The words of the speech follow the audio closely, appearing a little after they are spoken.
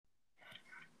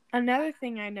Another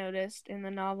thing I noticed in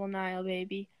the novel Nile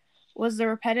Baby was the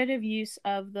repetitive use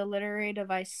of the literary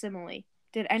device simile.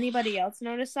 Did anybody else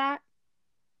notice that?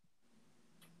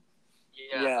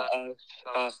 Yeah,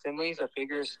 similes are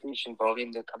figure of speech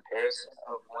involving the comparison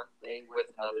of one thing with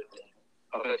another thing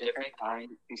of a different kind,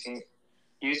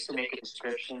 used to make a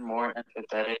description more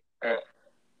empathetic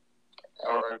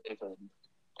or vivid.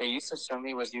 The use of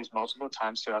simile was used multiple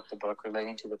times throughout the book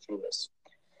relating to the fetus.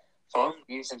 Fallen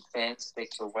leaves and fans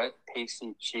stick to a wet,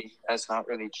 pasty cheek that's not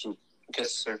really cheek,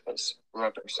 just surface,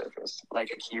 rubber surface, like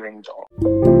a keyring doll.